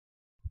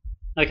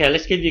Okay,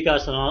 let's give you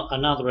guys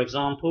another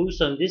example.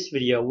 So in this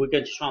video, we're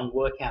going to try and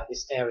work out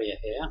this area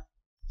here.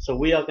 So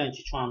we are going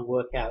to try and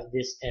work out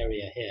this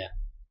area here.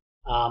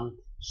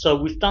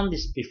 So we've done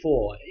this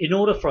before. In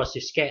order for us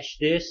to sketch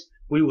this,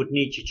 we would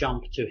need to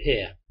jump to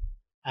here,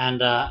 and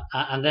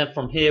then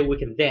from here we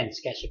can then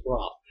sketch a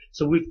graph.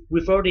 So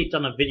we've already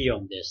done a video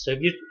on this. So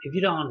if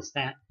you don't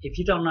understand, if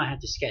you don't know how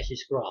to sketch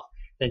this graph,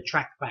 then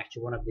track back to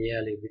one of the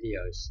earlier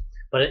videos.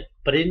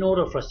 But in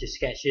order for us to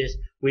sketch this,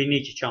 we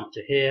need to jump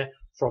to here.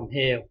 From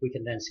here we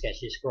can then sketch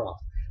this graph.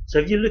 So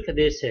if you look at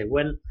this here,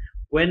 when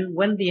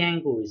the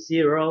angle is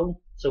 0,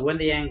 so when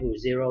the angle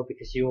is 0,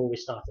 because you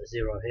always start at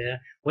 0 here,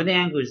 when the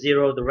angle is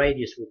 0, the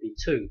radius will be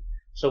 2.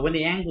 So when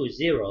the angle is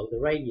 0, the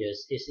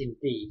radius is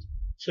indeed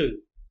 2.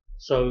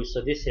 So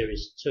this here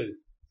is 2.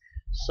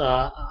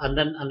 So and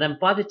then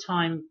by the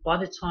time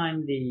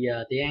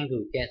the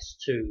angle gets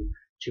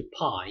to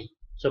pi,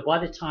 so by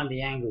the time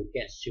the angle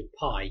gets to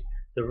pi,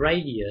 the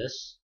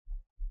radius,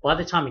 by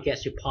the time it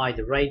gets to pi,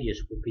 the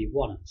radius will be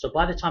 1. So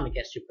by the time it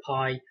gets to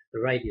pi, the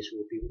radius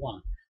will be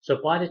 1. So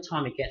by the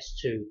time it gets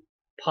to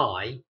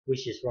pi,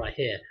 which is right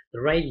here,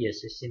 the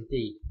radius is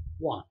indeed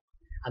 1.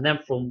 And then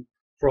from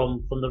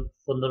the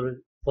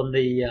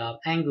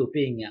angle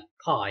being at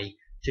pi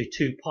to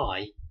 2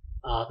 pi,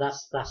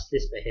 that's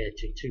this bit here,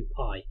 to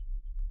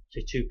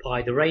 2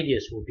 pi, the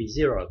radius will be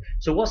 0.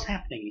 So what's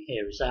happening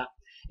here is that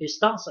it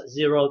starts at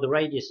 0, the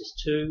radius is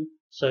 2,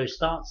 so it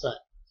starts at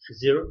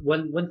 0.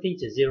 When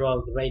theta is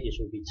 0, the radius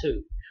will be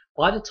 2.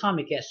 By the time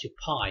it gets to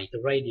pi,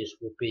 the radius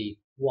will be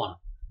 1.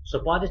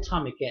 So by the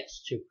time it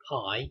gets to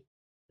pi,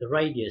 the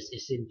radius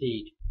is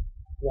indeed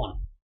 1.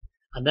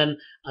 And then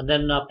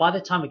by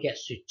the time it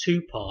gets to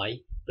 2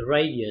 pi, the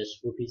radius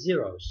will be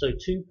 0. So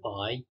 2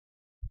 pi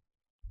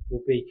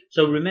will be,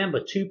 so remember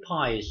 2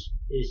 pi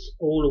is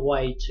all the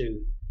way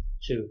to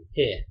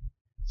here.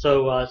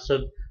 So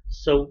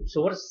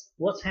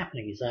what's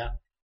happening is that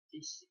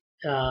it's,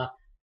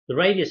 the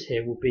radius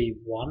here will be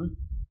 1,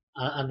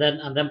 and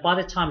then by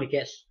the time it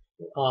gets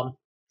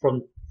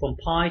from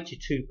pi to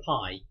 2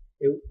 pi,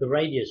 the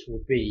radius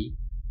will be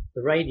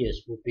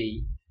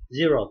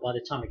 0 by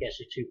the time it gets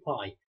to 2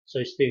 pi. So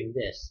it's doing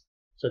this.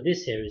 So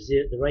this here is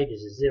 0, the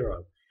radius is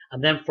 0,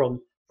 and then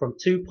from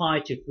 2 pi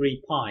to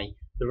 3 pi,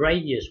 the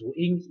radius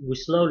will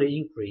slowly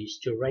increase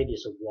to a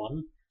radius of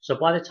 1. So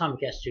by the time it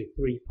gets to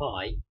 3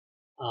 pi,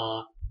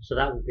 so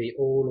that will be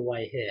all the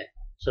way here.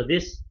 So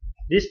this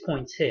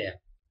point here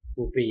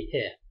will be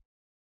here,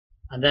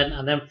 and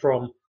then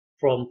from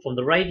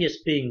the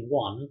radius being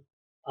 1,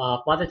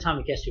 by the time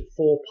it gets to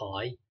 4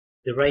 pi,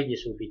 the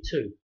radius will be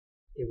 2.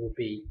 It will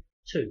be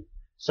 2.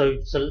 So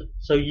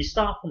you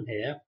start from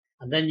here,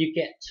 and then you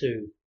get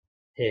to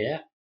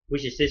here,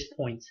 which is this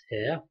point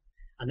here,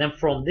 and then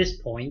from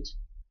this point,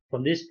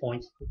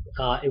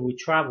 it will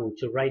travel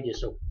to a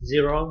radius of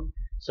 0.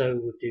 So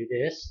it will do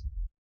this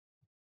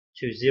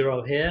to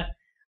 0 here,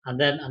 and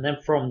then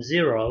from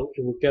 0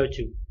 it will go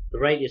to, the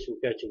radius will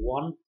go to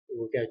 1. It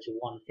will go to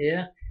 1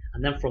 here,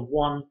 and then from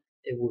 1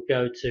 it will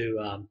go to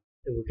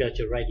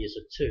a radius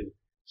of 2.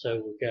 So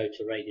it will go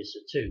to a radius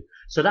of 2.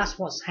 So that's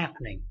what's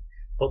happening.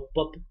 But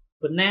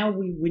now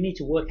we need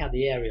to work out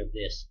the area of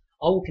this.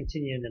 I will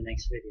continue in the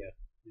next video.